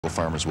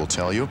farmers will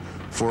tell you,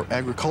 for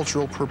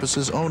agricultural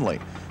purposes only,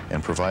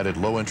 and provided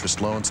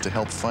low-interest loans to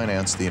help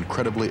finance the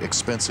incredibly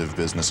expensive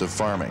business of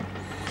farming.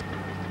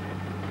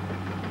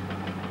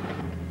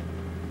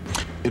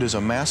 It is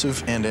a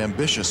massive and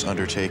ambitious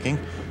undertaking.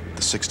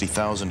 The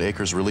 60,000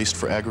 acres released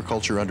for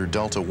agriculture under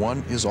Delta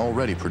One is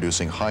already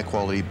producing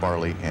high-quality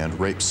barley and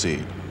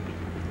rapeseed.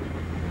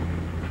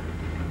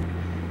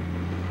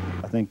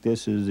 I think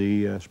this is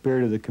the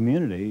spirit of the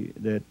community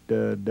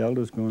that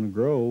Delta's going to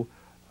grow.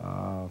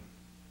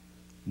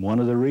 One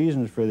of the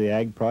reasons for the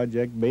Ag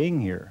Project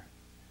being here,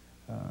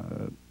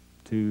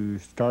 to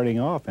starting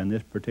off in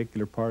this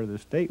particular part of the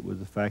state, was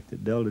the fact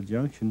that Delta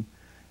Junction,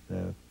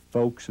 the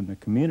folks in the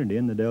community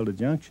in the Delta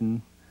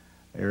Junction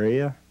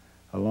area,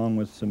 along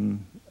with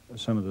some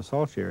of the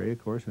Salch area,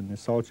 of course, and the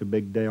Salch a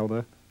Big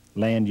Delta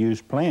land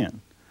use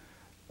plan,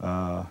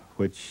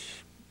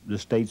 which the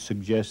state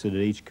suggested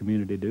that each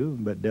community do,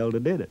 but Delta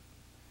did it.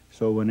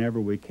 So whenever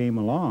we came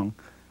along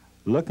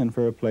looking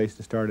for a place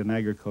to start an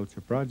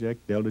agriculture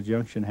project, Delta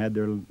Junction had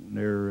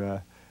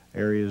their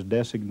areas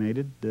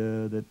designated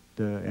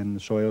and the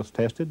soils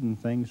tested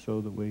and things so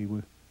that we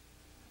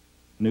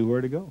knew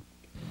where to go.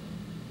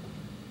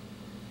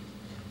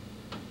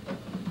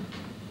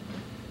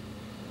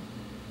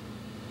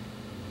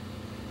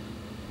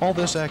 All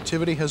this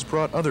activity has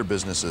brought other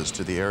businesses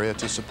to the area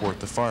to support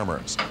the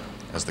farmers.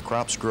 As the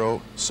crops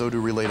grow, so do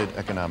related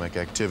economic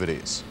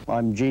activities.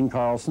 I'm Gene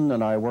Carlson,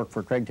 and I work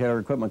for Craig Taylor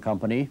Equipment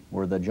Company.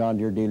 We're the John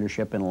Deere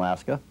dealership in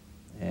Alaska.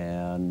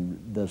 And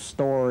the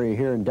story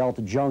here in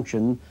Delta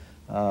Junction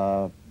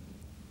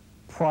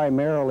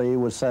primarily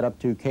was set up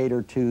to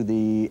cater to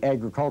the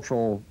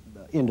agricultural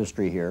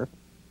industry here.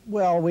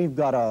 Well, we've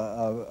got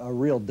a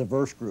real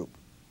diverse group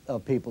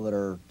of people that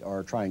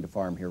are trying to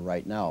farm here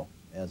right now,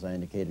 as I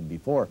indicated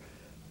before.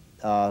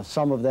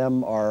 Some of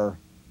them are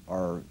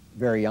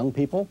very young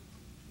people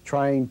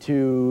trying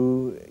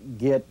to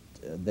get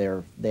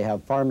they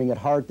have farming at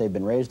heart. They've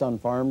been raised on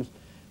farms.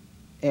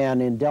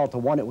 And in Delta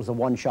One, it was a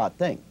one-shot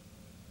thing.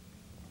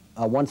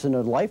 A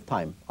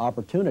once-in-a-lifetime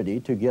opportunity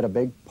to get a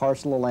big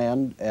parcel of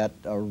land at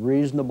a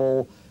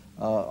reasonable,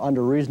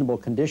 under reasonable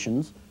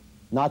conditions.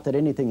 Not that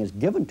anything is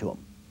given to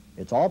them.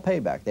 It's all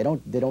payback. They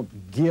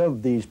don't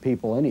give these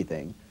people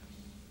anything.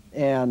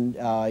 And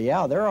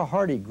yeah, they're a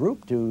hardy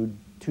group to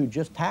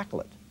just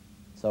tackle it.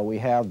 So we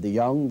have the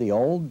young, the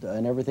old,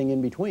 and everything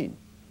in between.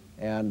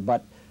 And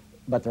but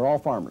they're all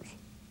farmers.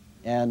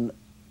 And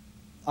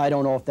I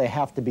don't know if they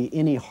have to be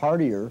any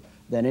hardier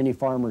than any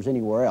farmers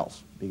anywhere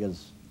else,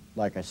 because,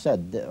 like I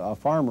said, a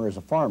farmer is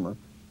a farmer,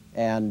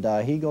 and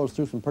he goes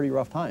through some pretty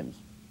rough times,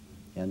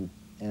 and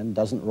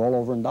doesn't roll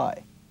over and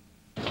die.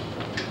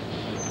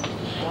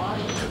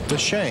 The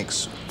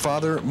Shanks,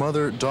 father,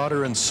 mother,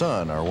 daughter, and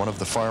son, are one of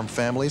the farm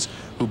families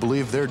who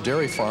believe their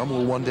dairy farm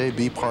will one day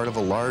be part of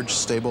a large,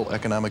 stable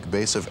economic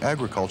base of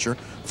agriculture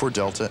for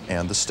Delta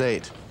and the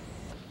state.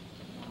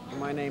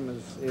 My name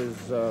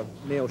is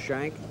Neal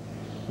Shank.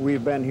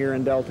 We've been here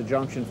in Delta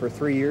Junction for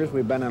 3 years.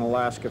 We've been in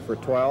Alaska for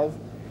 12.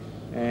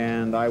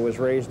 And I was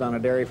raised on a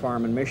dairy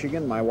farm in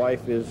Michigan. My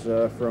wife is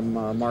from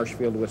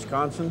Marshfield,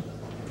 Wisconsin.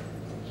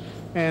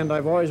 And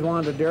I've always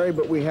wanted a dairy,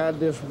 but we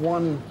had this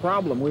one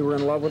problem. We were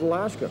in love with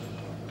Alaska.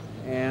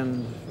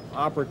 And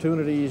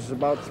opportunities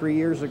about 3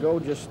 years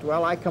ago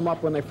well, I come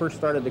up when they first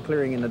started the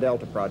clearing in the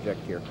Delta Project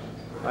here.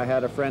 I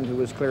had a friend who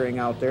was clearing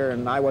out there,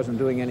 and I wasn't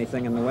doing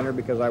anything in the winter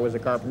because I was a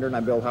carpenter and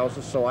I built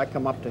houses, so I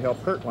come up to help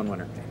Kurt one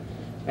winter.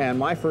 And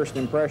my first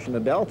impression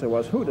of Delta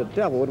was, who the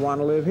devil would want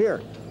to live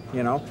here?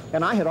 You know?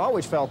 And I had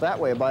always felt that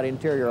way about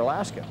interior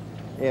Alaska.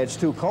 It's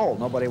too cold.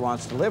 Nobody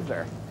wants to live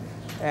there.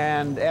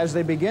 And as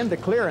they begin to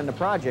clear in the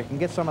project and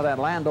get some of that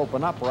land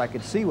open up where I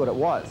could see what it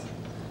was,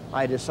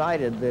 I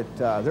decided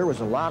that there was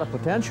a lot of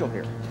potential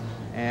here.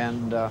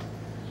 And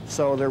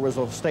so there was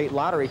a state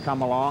lottery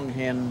come along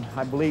in,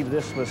 I believe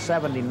this was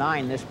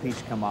 79, this piece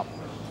come up.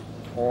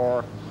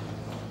 Or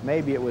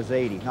maybe it was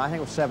 80. No, I think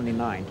it was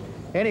 79.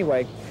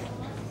 Anyway,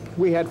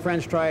 we had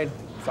friends try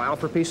file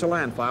for a piece of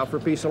land, file for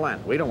a piece of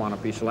land. We don't want a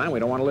piece of land. We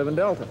don't want to live in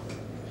Delta.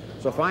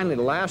 So finally,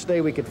 the last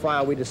day we could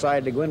file, we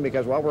decided to go in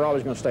because, well, we're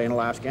always going to stay in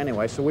Alaska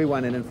anyway. So we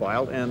went in and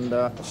filed, and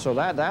so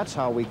that's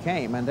how we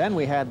came. And then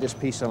we had this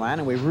piece of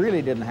land, and we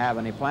really didn't have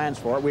any plans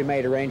for it. We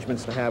made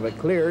arrangements to have it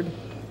cleared,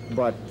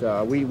 but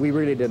we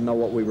really didn't know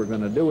what we were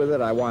going to do with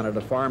it. I wanted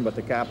a farm, but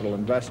the capital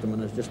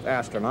investment is just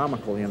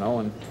astronomical, you know,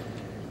 and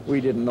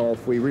we didn't know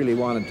if we really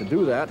wanted to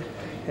do that.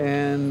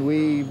 And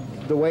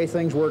the way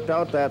things worked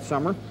out that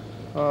summer,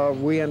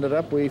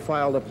 we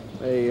filed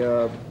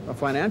a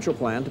financial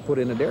plan to put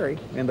in a dairy,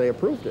 and they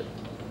approved it.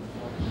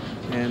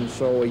 And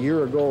so a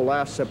year ago,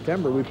 last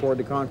September, we poured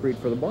the concrete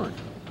for the barn.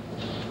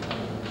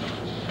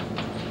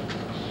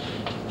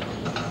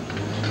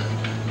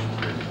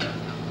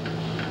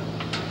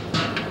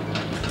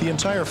 The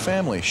entire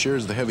family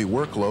shares the heavy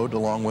workload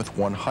along with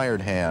one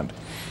hired hand.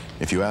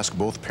 If you ask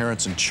both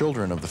parents and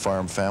children of the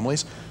farm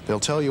families, they'll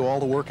tell you all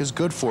the work is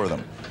good for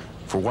them.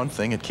 For one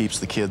thing, it keeps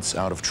the kids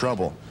out of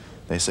trouble.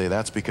 They say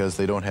that's because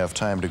they don't have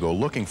time to go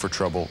looking for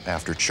trouble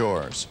after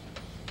chores.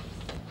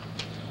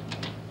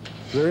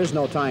 There is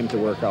no time to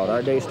work out.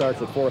 Our day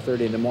starts at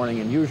 4:30 in the morning,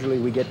 and usually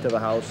we get to the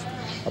house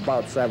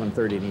about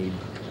 7:30 in the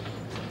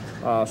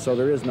evening. So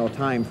there is no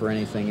time for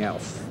anything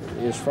else.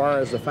 As far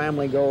as the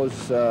family goes,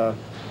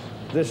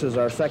 this is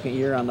our second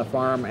year on the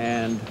farm,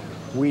 and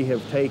we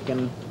have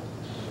taken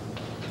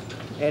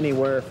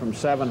anywhere from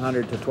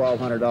 $700 to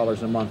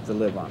 $1,200 a month to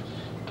live on,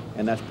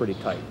 and that's pretty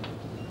tight.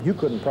 You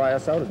couldn't pry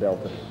us out of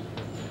Delta.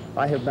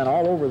 I have been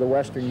all over the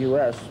western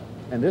U.S.,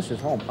 and this is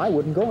home. I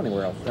wouldn't go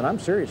anywhere else, and I'm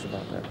serious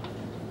about that.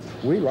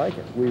 We like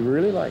it. We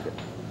really like it.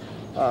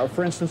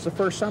 For instance, the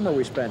first summer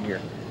we spent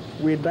here,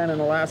 we had been in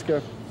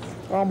Alaska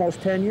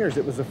almost 10 years.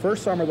 It was the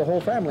first summer the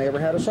whole family ever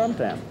had a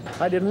suntan.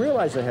 I didn't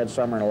realize they had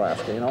summer in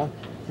Alaska, you know.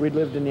 We'd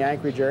lived in the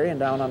Anchorage area and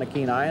down on the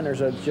Kenai, and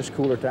there's just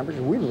cooler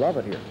temperatures. We love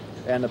it here,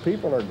 and the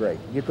people are great.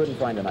 You couldn't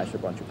find a nicer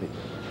bunch of people.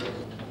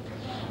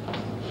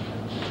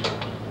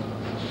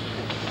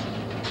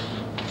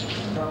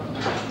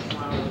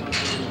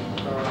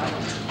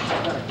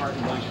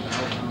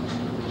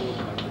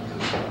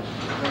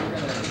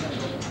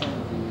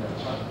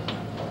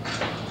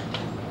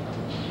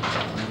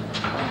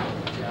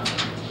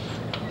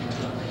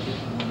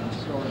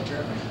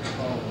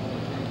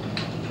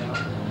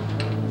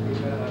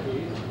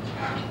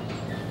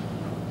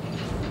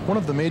 One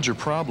of the major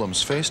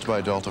problems faced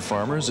by Delta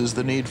farmers is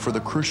the need for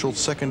the crucial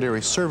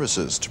secondary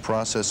services to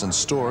process and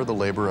store the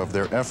labor of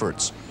their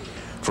efforts.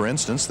 For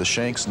instance, the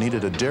Shanks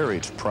needed a dairy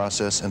to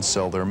process and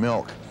sell their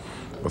milk.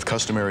 With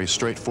customary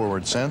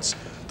straightforward sense,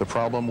 the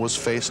problem was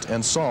faced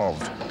and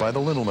solved by the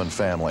Lintelman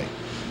family.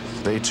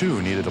 They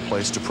too needed a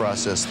place to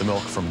process the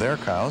milk from their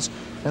cows,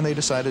 and they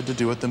decided to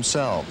do it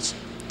themselves.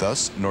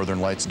 Thus, Northern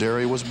Lights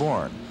Dairy was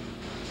born.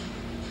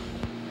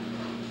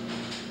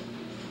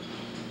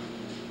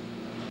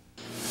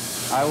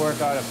 I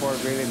work out at Fort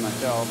Greely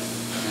myself,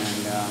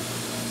 and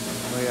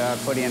we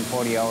put in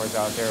 40 hours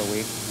out there a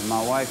week. And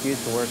my wife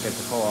used to work at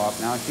the co-op.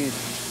 Now she's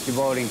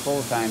devoting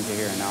full time to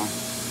here now,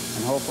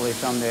 and hopefully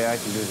someday I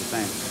can do the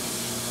same.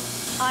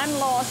 I'm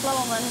Lois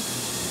Lintelman,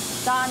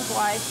 Don's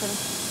wife, and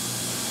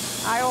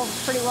I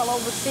pretty well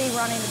oversee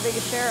running the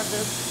biggest share of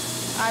this.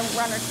 I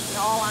run it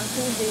all on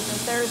Tuesdays and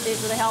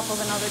Thursdays with the help of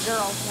another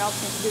girl who helps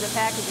me to do the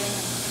packaging.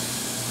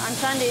 On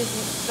Sundays,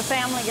 the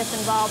family gets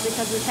involved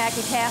because we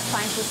package half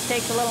pints, which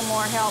takes a little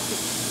more help to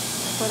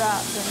put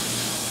up.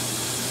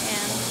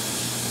 And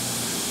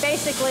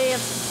basically,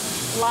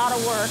 it's a lot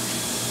of work.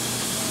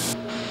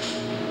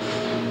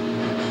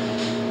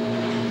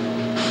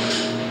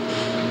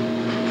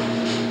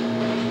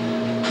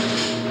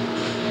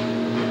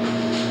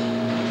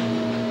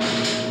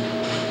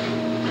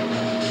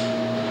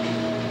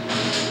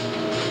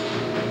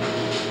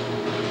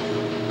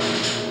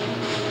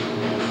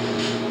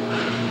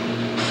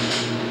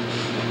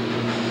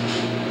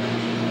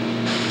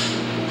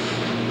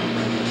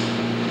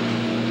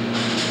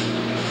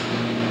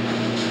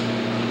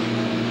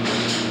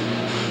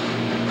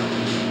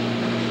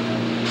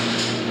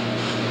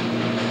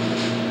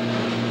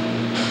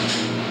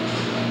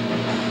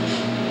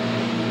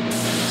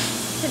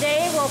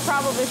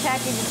 Probably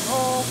package,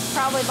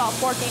 probably about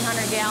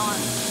 1,400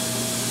 gallons.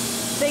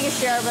 Biggest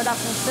share of it up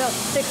in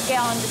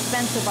 6-gallon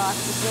dispenser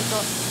boxes that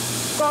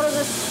go to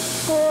the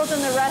schools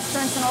and the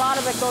restaurants, and a lot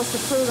of it goes to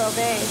Prudhoe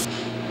Bay.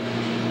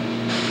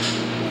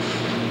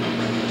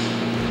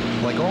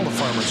 Like all the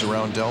farmers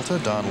around Delta,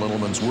 Don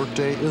Lintelman's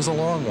workday is a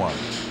long one.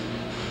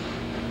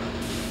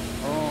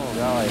 Oh,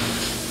 golly.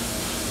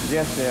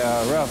 Just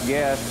a rough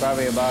guess,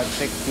 probably about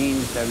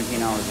 16,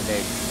 17 hours a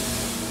day.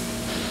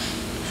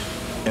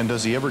 And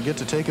does he ever get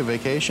to take a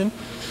vacation?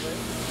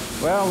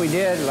 Well, we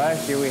did.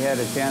 Last year we had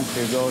a chance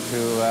to go to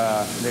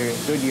the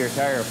Goodyear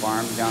Tire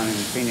Farm down in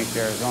Phoenix,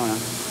 Arizona,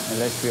 at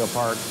Litchfield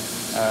Park.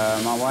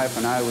 My wife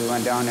and I, we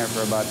went down there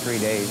for about 3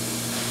 days.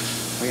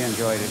 We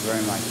enjoyed it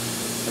very much.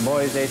 The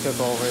boys, they took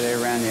over. They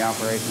ran the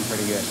operation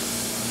pretty good.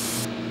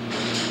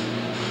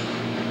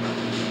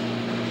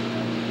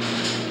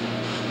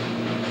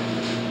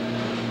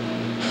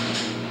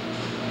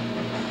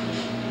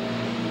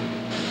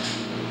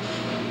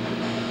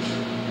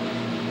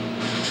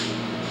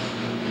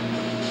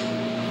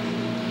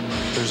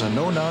 There's a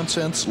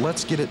no-nonsense,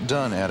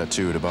 let's-get-it-done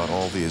attitude about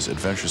all these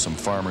adventuresome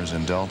farmers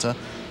in Delta.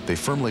 They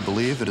firmly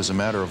believe it is a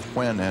matter of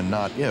when and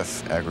not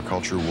if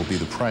agriculture will be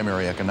the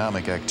primary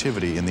economic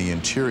activity in the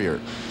interior.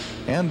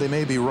 And they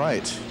may be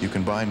right. You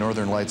can buy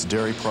Northern Lights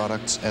dairy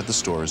products at the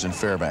stores in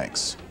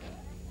Fairbanks.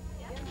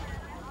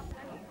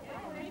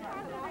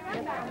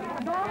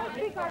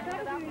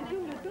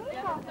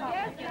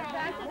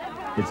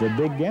 It's a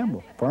big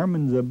gamble.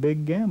 Farming's a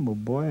big gamble,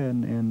 boy,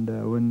 and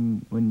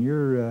when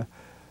you're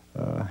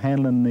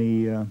handling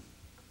the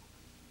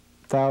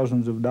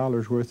thousands of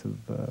dollars worth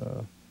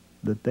of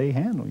that they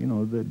handle, you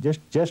know,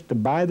 just to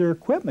buy their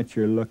equipment,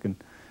 you're looking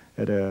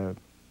at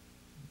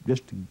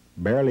just to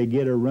barely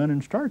get a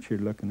running start, you're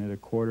looking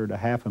at $250,000 to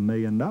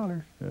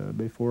 $500,000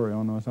 before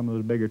on some of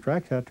those bigger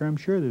tracks out there. I'm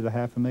sure there's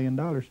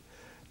 $500,000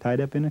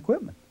 tied up in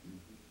equipment.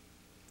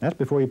 That's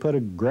before you put a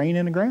grain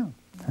in the ground.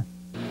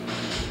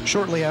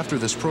 Shortly after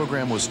this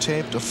program was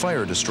taped, a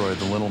fire destroyed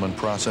the Lintelman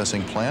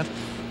processing plant.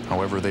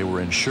 However, they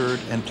were insured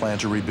and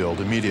planned to rebuild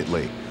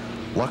immediately.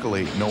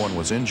 Luckily, no one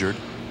was injured.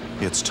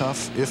 It's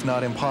tough, if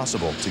not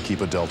impossible, to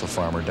keep a Delta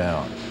farmer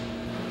down.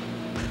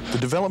 The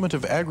development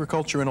of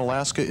agriculture in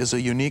Alaska is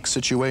a unique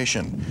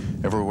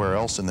situation. Everywhere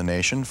else in the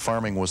nation,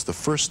 farming was the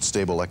first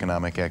stable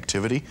economic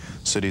activity.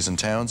 Cities and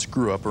towns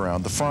grew up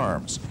around the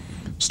farms.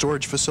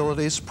 Storage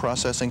facilities,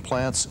 processing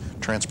plants,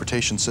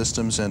 transportation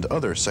systems, and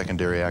other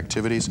secondary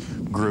activities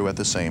grew at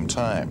the same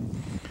time.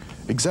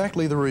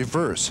 Exactly the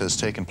reverse has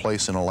taken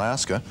place in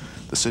Alaska.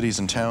 The cities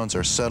and towns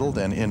are settled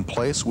and in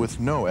place with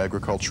no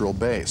agricultural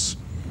base.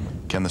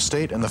 Can the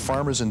state and the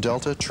farmers in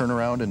Delta turn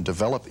around and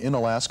develop in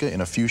Alaska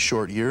in a few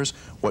short years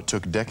what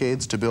took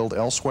decades to build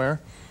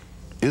elsewhere?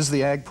 Is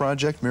the Ag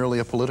Project merely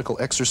a political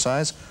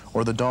exercise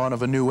or the dawn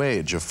of a new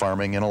age of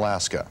farming in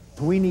Alaska?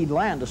 We need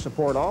land to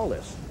support all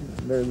this.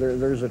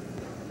 There's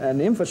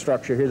an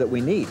infrastructure here that we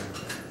need.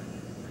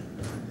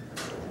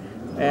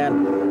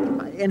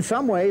 And in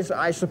some ways,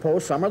 I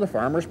suppose some of the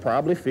farmers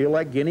probably feel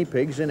like guinea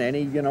pigs in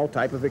any,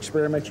 type of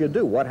experiment you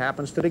do. What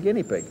happens to the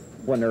guinea pig?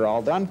 When they're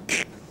all done,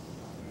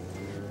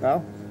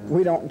 well,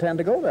 we don't intend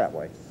to go that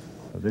way.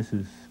 This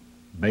has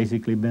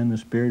basically been the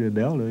spirit of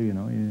Delta,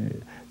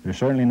 They're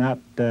certainly not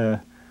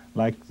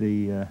like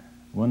the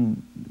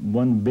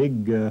one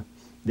big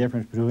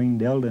difference between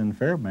Delta and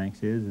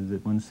Fairbanks is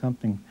that when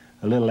something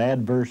a little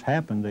adverse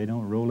happens, they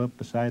don't roll up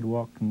the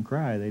sidewalk and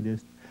cry. They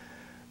just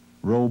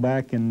roll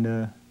back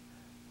and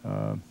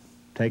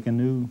take a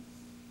new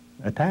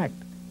attack.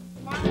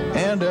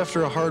 And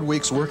after a hard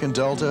week's work in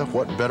Delta,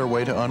 what better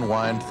way to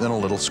unwind than a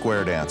little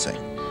square dancing?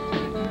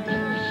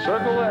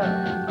 Circle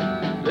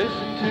out,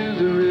 listen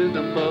to the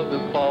rhythm of the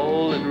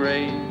falling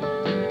rain,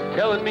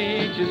 telling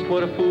me just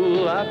what a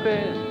fool I've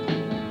been.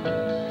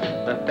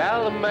 Left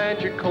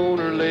Alamanger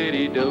corner,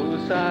 lady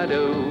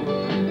do-si-do,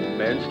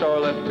 man star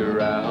left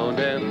around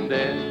and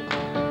then.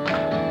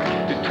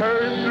 You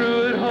turn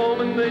through at home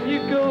and then you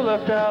go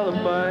left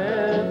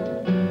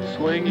Alabama,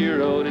 swing your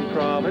road and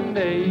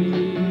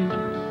promenade.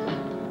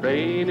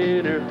 Rain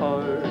in her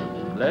heart,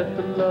 let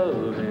the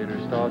love in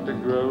her start to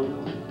grow.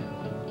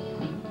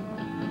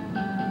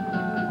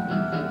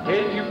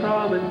 Head you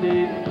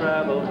promenade and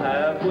travel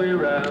halfway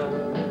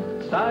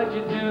round, side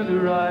you do the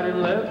right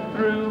and left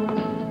through,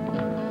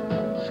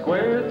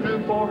 square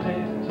through four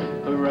hands,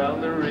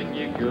 around the ring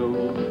you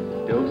go,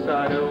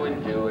 do-si-do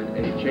and do it,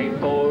 A-chain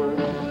four.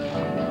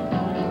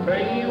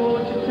 Pray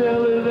won't you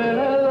tell her that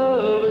I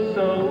love her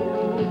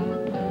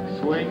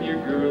so, swing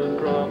your girl and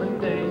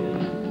promenade.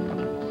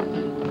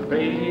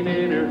 Rain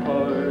in her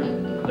heart,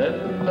 let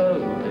the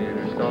love in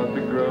her start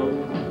to grow.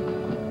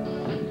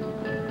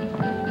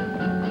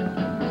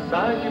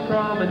 Side you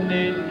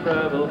promenade and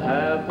travel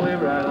halfway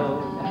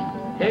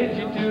round, head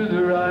you to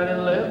the right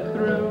and left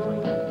through,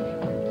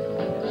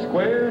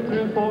 square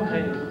through four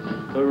hands,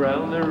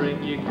 around the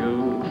ring you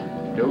go,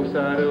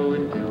 do-si-do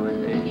and do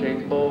it,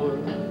 A-chain four.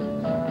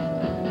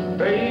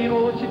 Baby,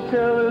 won't you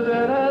tell her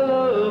that I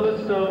love her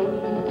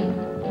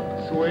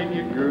so, swing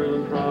your girl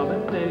and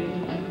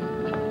promenade.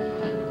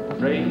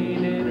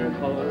 Rain in her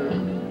heart,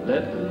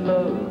 let the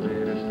love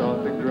in her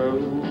start to grow.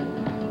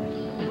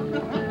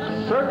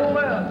 Circle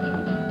left.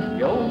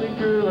 The only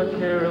girl I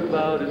care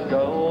about is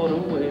gone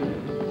away,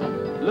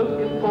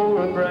 looking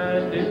for a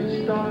brand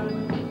new start.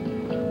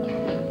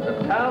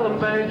 A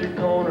Alamanger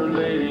corner,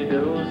 lady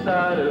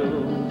do-si-do,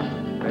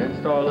 man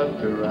star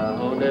left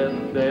around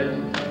and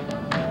then.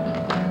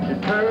 You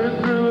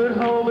turn through at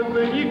home and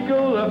then you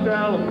go left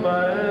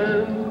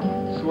Alabama,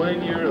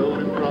 swing your own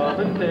and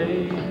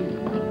promenade.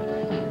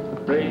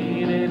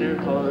 Rain in her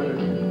heart,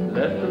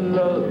 let the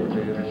love in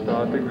her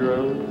start to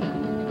grow.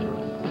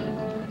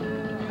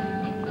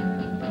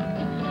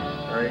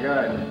 Very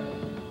good.